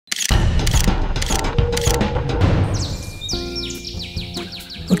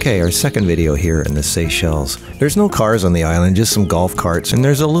Okay, our second video here in the Seychelles. There's no cars on the island, just some golf carts, and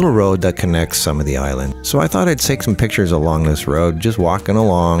there's a little road that connects some of the island. So I thought I'd take some pictures along this road, just walking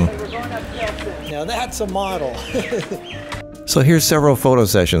along. Now that's a model. So here's several photo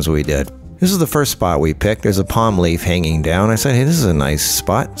sessions we did. This is the first spot we picked. There's a palm leaf hanging down. I said, hey, this is a nice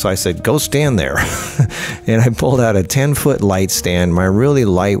spot. So I said, go stand there. And I pulled out a 10-foot light stand, my really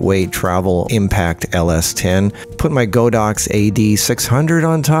lightweight travel impact LS10, put my Godox AD600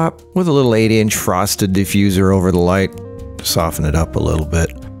 on top with a little 8-inch frosted diffuser over the light to soften it up a little bit.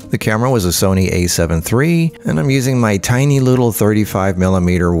 The camera was a Sony A7 III, and I'm using my tiny little 35mm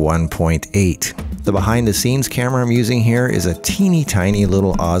 1.8. The behind-the-scenes camera I'm using here is a teeny tiny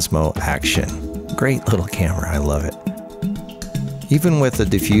little Osmo Action. Great little camera, I love it. Even with the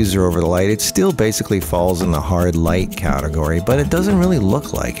diffuser over the light, it still basically falls in the hard light category, but it doesn't really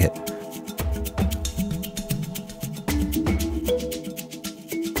look like it.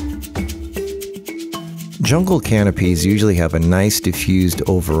 Jungle canopies usually have a nice diffused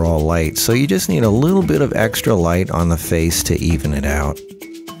overall light, so you just need a little bit of extra light on the face to even it out.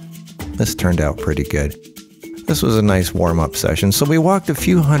 This turned out pretty good. This was a nice warm-up session, so we walked a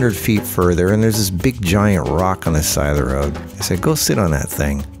few hundred feet further and there's this big giant rock on the side of the road. I said, go sit on that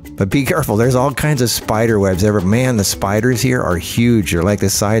thing. But be careful, there's all kinds of spider webs everywhere. Man, the spiders here are huge. They're like the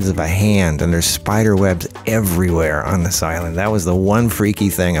size of a hand, and there's spider webs everywhere on this island. That was the one freaky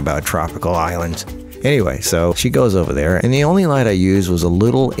thing about tropical islands. Anyway, so she goes over there, and the only light I used was a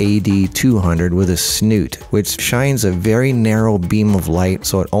little AD200 with a snoot, which shines a very narrow beam of light,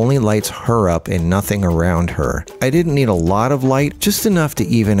 so it only lights her up and nothing around her. I didn't need a lot of light, just enough to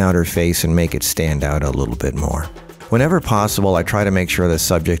even out her face and make it stand out a little bit more. Whenever possible, I try to make sure the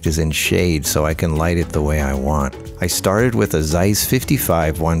subject is in shade so I can light it the way I want. I started with a Zeiss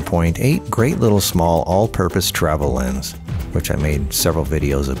 55 1.8, great little small all-purpose travel lens, which I made several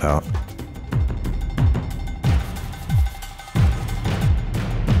videos about.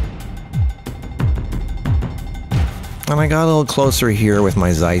 And I got a little closer here with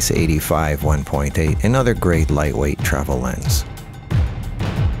my Zeiss 85 1.8, another great lightweight travel lens.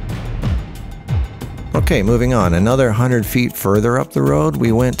 Okay, moving on. Another 100 feet further up the road,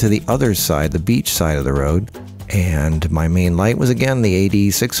 we went to the other side, the beach side of the road. And my main light was again the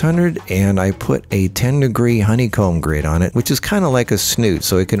AD600, and I put a 10-degree honeycomb grid on it, which is kind of like a snoot,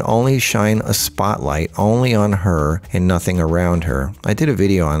 so it can only shine a spotlight only on her and nothing around her. I did a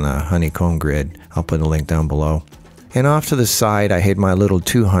video on the honeycomb grid. I'll put a link down below. And off to the side, I hid my little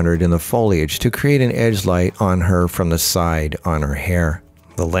 200 in the foliage to create an edge light on her from the side on her hair.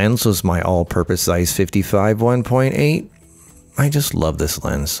 The lens was my all-purpose Zeiss 55 1.8. I just love this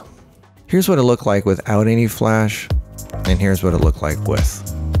lens. Here's what it looked like without any flash, and here's what it looked like with.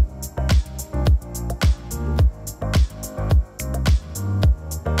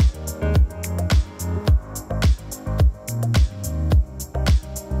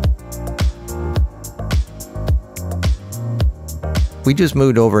 We just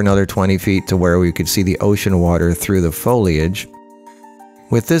moved over another 20 feet to where we could see the ocean water through the foliage.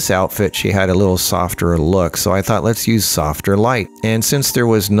 With this outfit, she had a little softer look, so I thought let's use softer light. And since there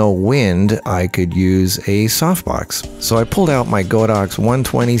was no wind, I could use a softbox. So I pulled out my Godox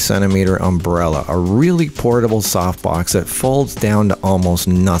 120cm umbrella, a really portable softbox that folds down to almost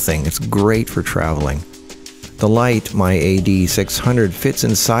nothing. It's great for traveling. The light, my AD600, fits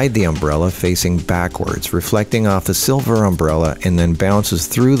inside the umbrella facing backwards, reflecting off the silver umbrella and then bounces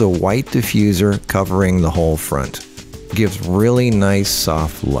through the white diffuser covering the whole front. Gives really nice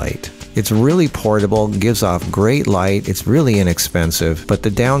soft light. It's really portable, gives off great light, it's really inexpensive, but the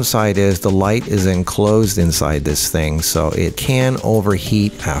downside is the light is enclosed inside this thing, so it can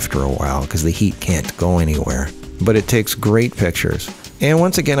overheat after a while because the heat can't go anywhere. But it takes great pictures. And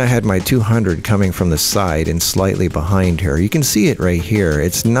once again, I had my 200 coming from the side and slightly behind her. You can see it right here.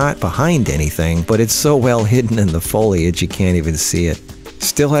 It's not behind anything, but it's so well hidden in the foliage you can't even see it.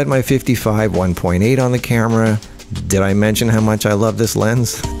 Still had my 55 1.8 on the camera. Did I mention how much I love this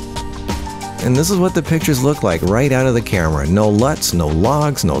lens? And this is what the pictures look like right out of the camera. No LUTs, no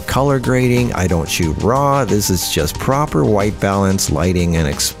logs, no color grading. I don't shoot raw. This is just proper white balance, lighting, and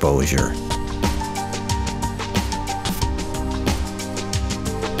exposure.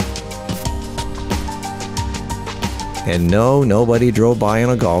 And no, nobody drove by in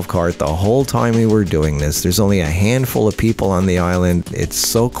a golf cart the whole time we were doing this. There's only a handful of people on the island. It's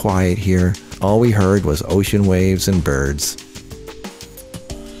so quiet here. All we heard was ocean waves and birds.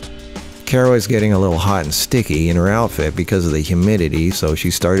 Kara was getting a little hot and sticky in her outfit because of the humidity, so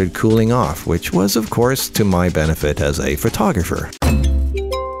she started cooling off, which was, of course, to my benefit as a photographer.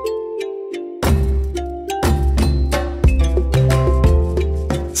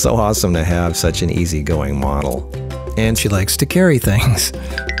 So awesome to have such an easygoing model. And she likes to carry things.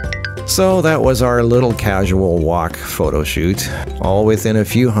 So that was our little casual walk photo shoot, all within a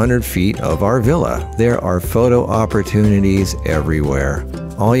few hundred feet of our villa. There are photo opportunities everywhere.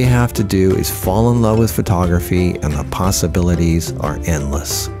 All you have to do is fall in love with photography and the possibilities are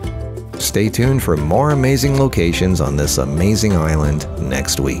endless. Stay tuned for more amazing locations on this amazing island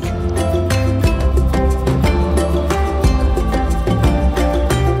next week.